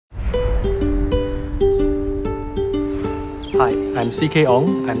Hi, I'm CK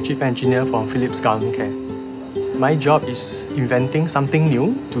Ong. I'm Chief Engineer from Philips'in Singapur'daki Araştırma. My job is inventing something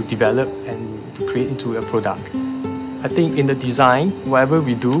new to develop and to create into a product. I think in the design, whatever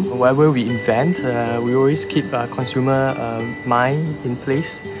we do, whatever we invent, we always keep consumer mind in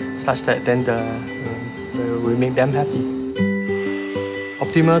place such that then we make them happy.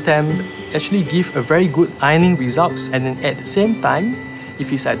 Optimal temp actually give a very good ironing results, and then at the same time,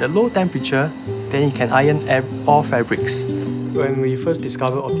 if it's at the low temperature, then you can iron all fabrics. When we first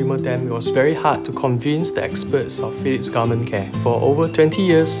discovered optimal temp, it was very hard to convince the experts of Philips Garment Care. For over 20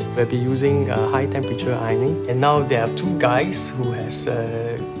 years, we've been using high temperature ironing, and now there are two guys who has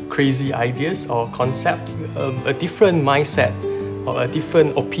crazy ideas or concept, a different mindset or a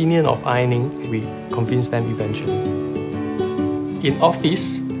different opinion of ironing. We convince them eventually. In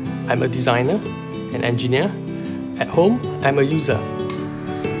office, I'm a designer, an engineer. At home, I'm a user.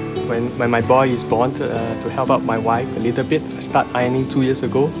 When my boy is born, to help out my wife a little bit, I started ironing 2 years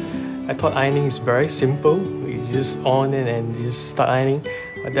ago. I thought ironing is very simple. It's just on and just start ironing.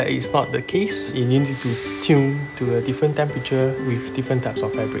 But that is not the case. You need to tune to a different temperature with different types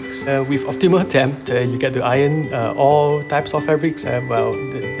of fabrics. With optimal temp, you get to iron all types of fabrics. Well,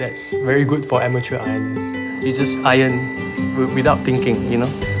 that's very good for amateur ironers. You just iron without thinking, you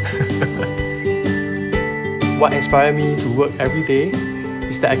know. What inspired me to work every day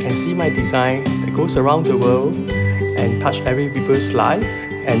is that I can see my design that goes around the world and touch every people's life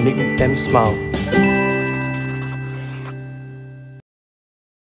and make them smile.